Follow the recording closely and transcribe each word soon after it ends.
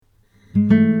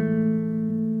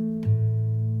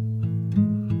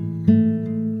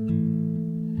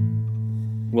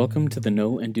Welcome to the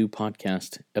Know and Do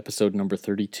podcast, episode number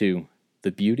 32,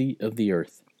 The Beauty of the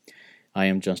Earth. I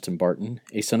am Justin Barton,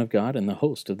 a son of God and the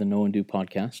host of the Know and Do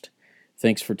podcast.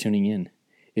 Thanks for tuning in.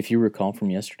 If you recall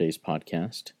from yesterday's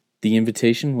podcast, the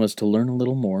invitation was to learn a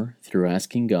little more through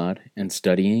asking God and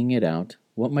studying it out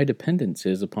what my dependence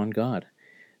is upon God.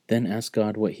 Then ask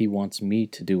God what He wants me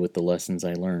to do with the lessons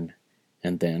I learn,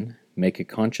 and then make a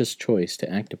conscious choice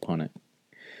to act upon it.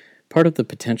 Part of the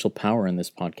potential power in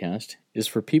this podcast is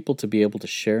for people to be able to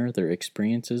share their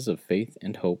experiences of faith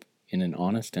and hope in an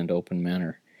honest and open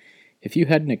manner. If you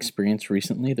had an experience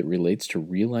recently that relates to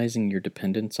realizing your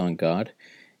dependence on God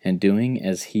and doing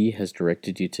as He has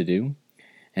directed you to do,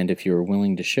 and if you are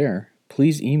willing to share,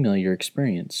 please email your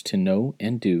experience to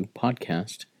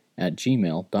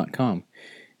knowandopodcast@gmail.com,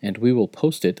 and we will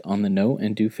post it on the Know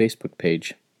and Do Facebook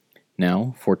page.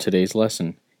 Now, for today's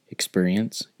lesson,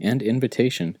 experience, and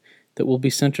invitation that will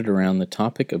be centered around the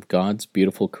topic of God's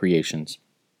beautiful creations.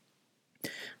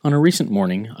 On a recent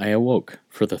morning, I awoke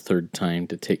for the third time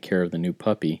to take care of the new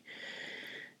puppy,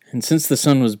 and since the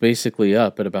sun was basically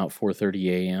up at about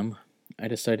 4:30 a.m., I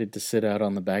decided to sit out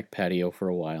on the back patio for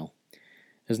a while.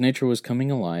 As nature was coming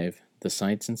alive, the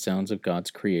sights and sounds of God's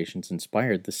creations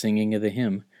inspired the singing of the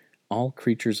hymn, "All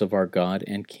Creatures of Our God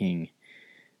and King."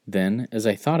 Then, as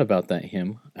I thought about that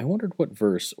hymn, I wondered what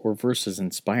verse or verses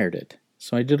inspired it.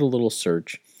 So I did a little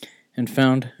search and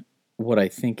found what I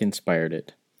think inspired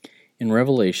it. In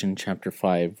Revelation chapter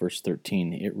 5, verse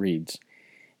 13, it reads,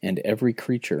 "And every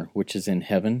creature which is in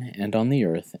heaven and on the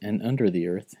earth and under the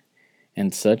earth,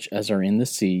 and such as are in the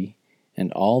sea,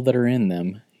 and all that are in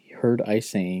them, heard I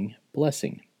saying,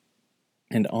 Blessing,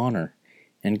 and honor,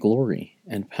 and glory,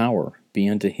 and power be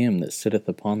unto him that sitteth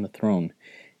upon the throne,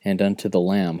 and unto the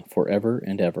Lamb forever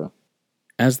and ever."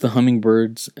 As the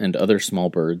hummingbirds and other small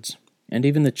birds, and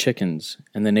even the chickens,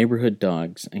 and the neighborhood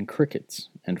dogs, and crickets,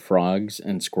 and frogs,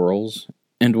 and squirrels,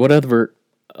 and whatever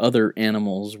other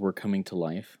animals were coming to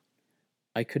life,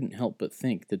 I couldn't help but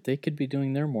think that they could be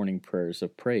doing their morning prayers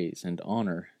of praise and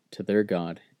honor to their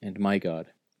God and my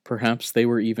God. Perhaps they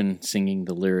were even singing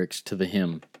the lyrics to the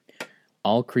hymn,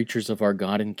 "All creatures of our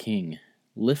God and King,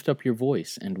 lift up your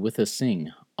voice and with us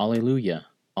sing, Alleluia,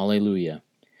 Alleluia.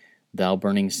 Thou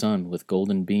burning sun with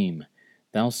golden beam,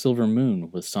 thou silver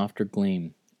moon with softer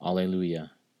gleam,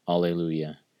 Alleluia,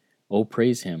 Alleluia. O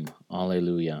praise him,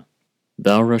 Alleluia.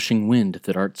 Thou rushing wind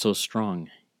that art so strong,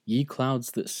 ye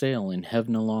clouds that sail in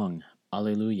heaven along,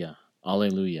 Alleluia,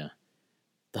 Alleluia.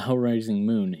 Thou rising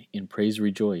moon, in praise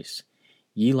rejoice,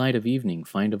 ye light of evening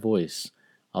find a voice,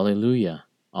 Alleluia,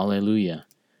 Alleluia.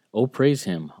 O praise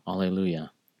him,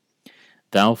 Alleluia.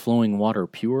 Thou flowing water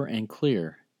pure and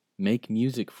clear, make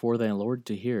music for thy Lord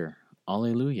to hear,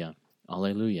 Alleluia,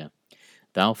 Alleluia.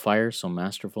 Thou fire so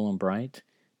masterful and bright,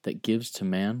 that gives to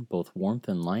man both warmth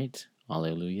and light,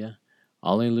 Alleluia,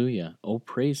 Alleluia. O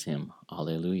praise him,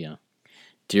 Alleluia.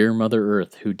 Dear Mother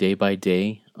Earth, who day by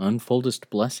day unfoldest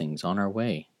blessings on our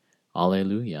way,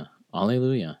 Alleluia,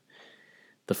 Alleluia.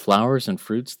 The flowers and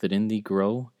fruits that in thee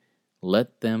grow,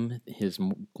 let them his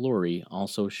glory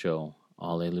also show,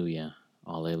 Alleluia,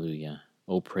 Alleluia.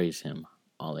 O praise him,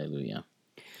 Alleluia.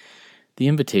 The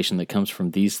invitation that comes from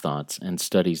these thoughts and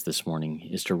studies this morning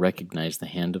is to recognize the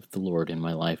hand of the Lord in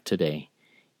my life today,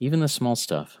 even the small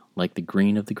stuff, like the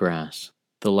green of the grass,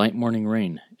 the light morning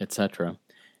rain, etc.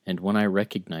 And when I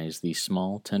recognize these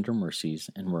small, tender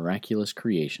mercies and miraculous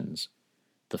creations,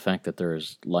 the fact that there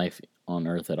is life on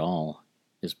earth at all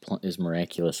is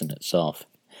miraculous in itself.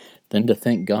 Then to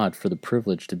thank God for the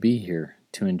privilege to be here,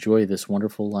 to enjoy this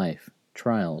wonderful life,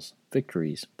 trials,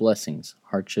 victories, blessings,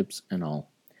 hardships, and all.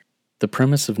 The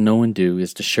premise of Know and Do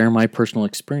is to share my personal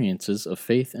experiences of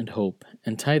faith and hope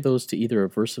and tie those to either a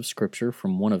verse of Scripture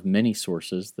from one of many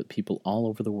sources that people all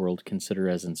over the world consider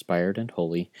as inspired and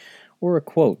holy, or a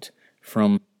quote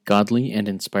from godly and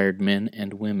inspired men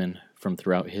and women from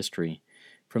throughout history.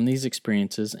 From these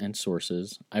experiences and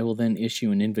sources, I will then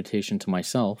issue an invitation to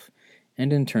myself,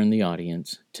 and in turn the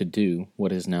audience, to do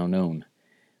what is now known.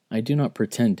 I do not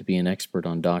pretend to be an expert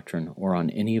on doctrine or on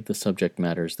any of the subject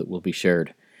matters that will be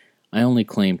shared. I only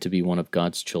claim to be one of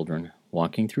God's children,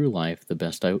 walking through life the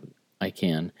best I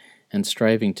can, and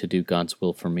striving to do God's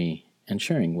will for me, and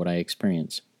sharing what I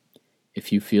experience.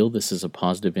 If you feel this is a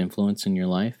positive influence in your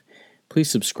life,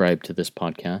 please subscribe to this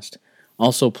podcast.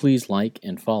 Also, please like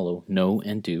and follow Know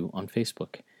and Do on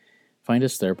Facebook. Find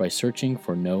us there by searching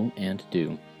for Know and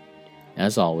Do.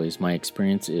 As always, my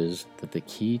experience is that the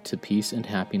key to peace and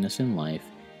happiness in life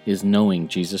is knowing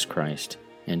Jesus Christ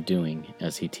and doing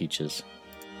as He teaches.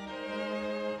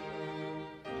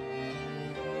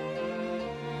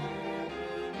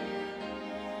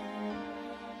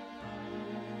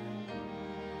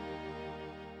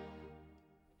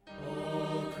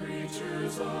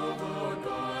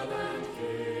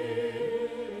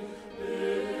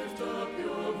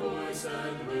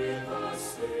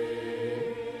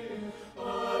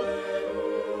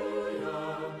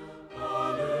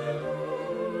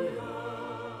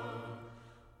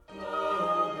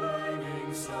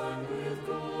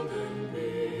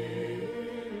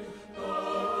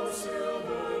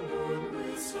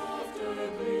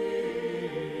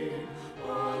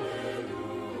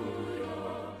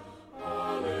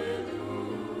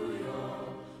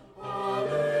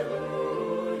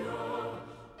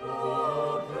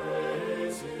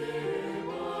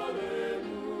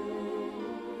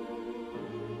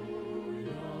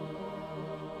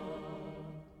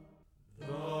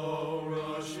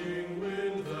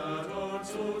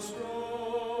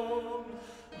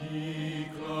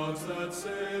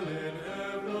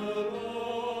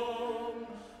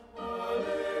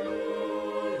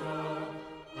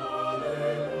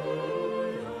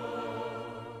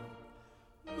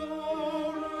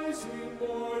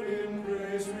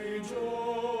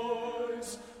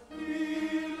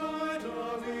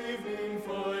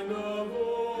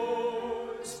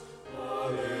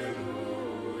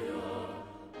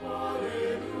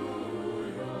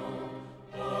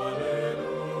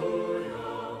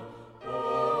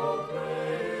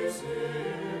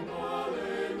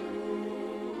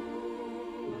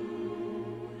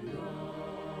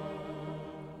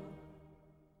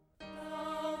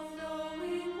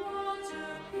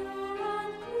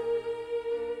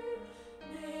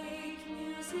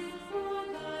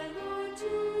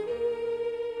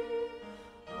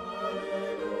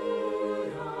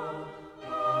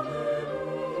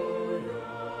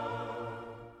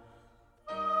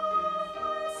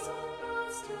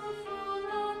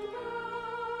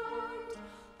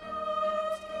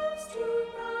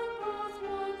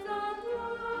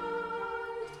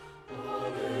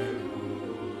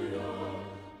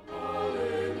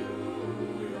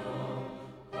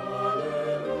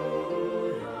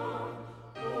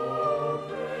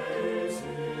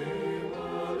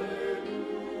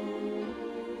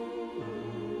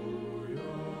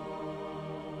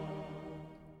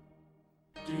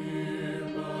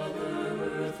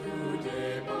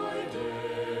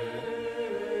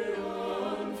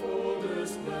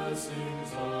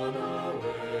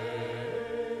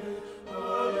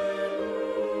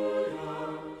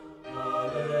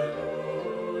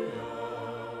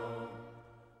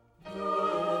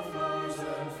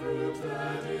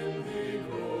 that in